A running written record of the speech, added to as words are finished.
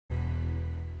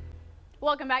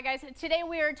Welcome back, guys. Today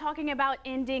we are talking about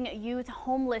ending youth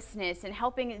homelessness and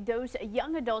helping those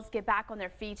young adults get back on their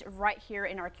feet right here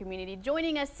in our community.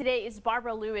 Joining us today is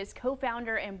Barbara Lewis,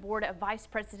 co-founder and board vice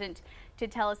president, to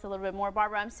tell us a little bit more.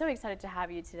 Barbara, I'm so excited to have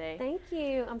you today. Thank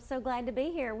you. I'm so glad to be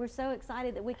here. We're so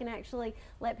excited that we can actually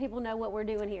let people know what we're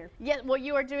doing here. Yeah, well,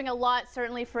 you are doing a lot,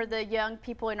 certainly, for the young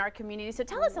people in our community. So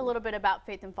tell us a little bit about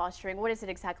Faith in Fostering. What is it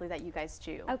exactly that you guys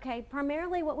do? Okay,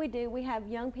 primarily what we do, we have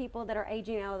young people that are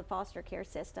aging out of the foster care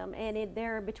system, and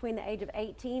they're between the age of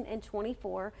 18 and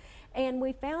 24. And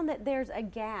we found that there's a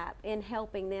gap in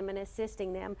helping them and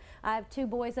assisting them. I have two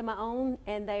boys of my own,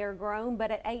 and they are grown,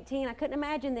 but at 18, I couldn't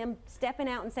imagine them stepping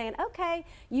out and saying, okay,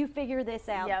 you figure this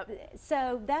out. Yep.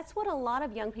 So that's what a lot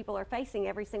of young people are facing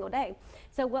every single day.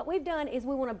 So what we've done is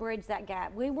we want to bridge that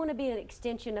gap. We want to be an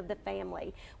extension of the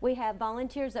family. We have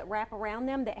volunteers that wrap around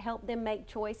them that help them make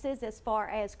choices as far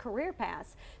as career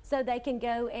paths. So they can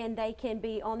go and they can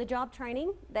be on the job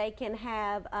training. They can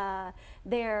have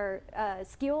their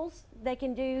skills. They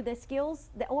can do the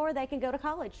skills, or they can go to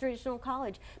college, traditional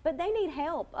college. But they need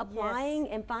help applying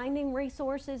and finding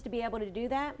resources to be able to do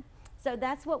that. So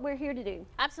that's what we're here to do.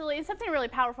 Absolutely. And something really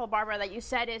powerful, Barbara, that you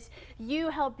said is you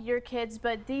help your kids,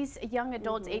 but these young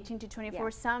adults, 18 to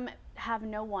 24, some have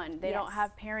no one. They don't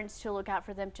have parents to look out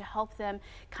for them, to help them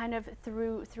kind of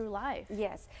through life.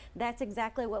 Yes, that's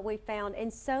exactly what we found.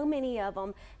 And so many of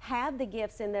them have the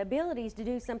gifts and the abilities to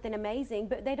do something amazing,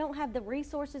 but they don't have the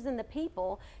resources and the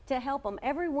people to help them.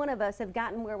 Every one of us have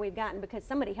gotten where we've gotten because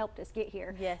somebody helped us get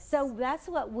here. Yes. So that's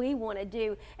what we want to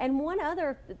do. And one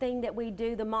other thing that we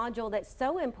do, the module that's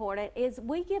so important, is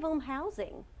we give them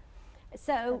housing.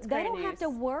 So they don't have to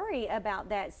worry about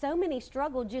that. So many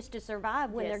struggle just to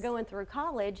survive when they're going through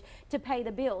college to pay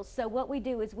the bills. So what we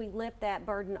do is we lift that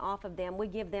burden off of them. We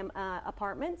give them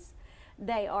apartments.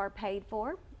 They are paid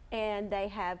for, and they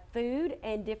have food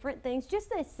and different things, just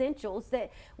the essentials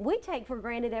that we take for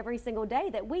granted every single day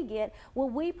that we get. Well,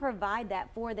 we provide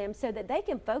that for them so that they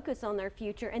can focus on their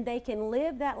future and they can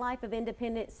live that life of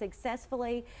independence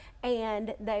successfully,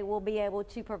 and they will be able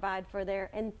to provide for their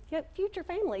future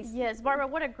families. Yes, Barbara,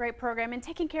 what a great program, and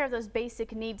taking care of those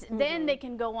basic needs. Then they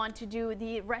can go on to do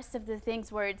the rest of the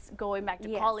things where it's going back to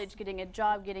college, getting a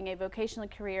job, getting a vocational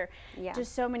career,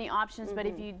 just so many options. But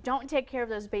if you don't take care of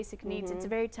those basic needs, it's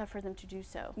very tough for them to do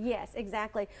so. Yes,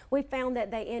 exactly. We found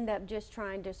that they end up just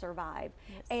trying to survive,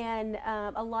 and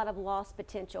a lot of lost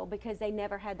potential because they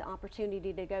never had the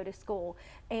opportunity to go to school.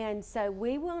 And so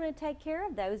we want to take care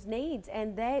of those needs,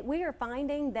 and we are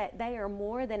finding that they are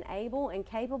more than able and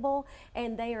capable,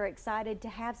 and they are excited to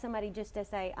have somebody just to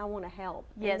say, I want to help,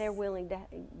 and they're willing to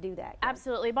do that.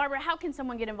 Absolutely. Barbara, how can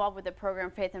someone get involved with the program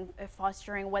Faith in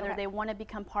Fostering, whether they want to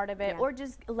become part of it or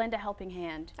just lend a helping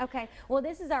hand? Okay, well,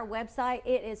 this is our website.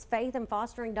 It is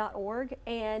faithandfostering.org,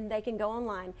 and they can go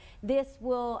online. This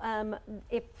will,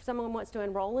 if someone wants to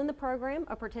enroll in the program,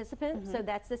 a participant, so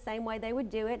that's the same way they would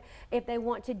do it. If they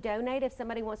want to donate, if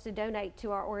somebody wants to donate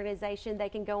to our organization, they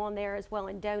can go on there as well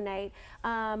and donate.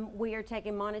 We are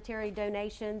taking monetary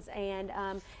donations, and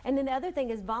then the other thing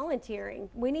is volunteering.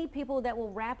 We need people that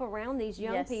will wrap around these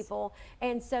young people,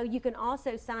 and so you can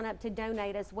also sign up to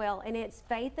donate as well, and it's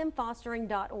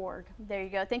faithandfostering.org. There you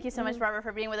go. Thank you so much, Barbara,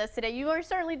 for being with us today. You are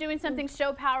certainly doing something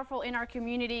so powerful in our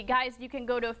community. Guys, you can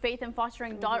go to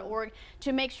faithandfostering.org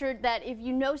to make sure that if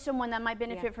you know someone that might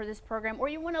benefit for this program, or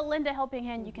you want to lend a helping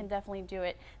hand, you can definitely do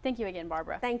it. Thank you again,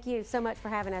 Barbara. Thank you so much for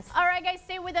having us. All right, guys,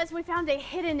 stay with us. We found a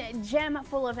hidden gem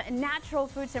full of natural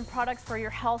foods and products for your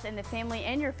health and the family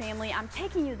and your family. I'm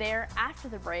taking you there after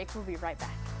the break. We'll be right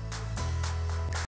back.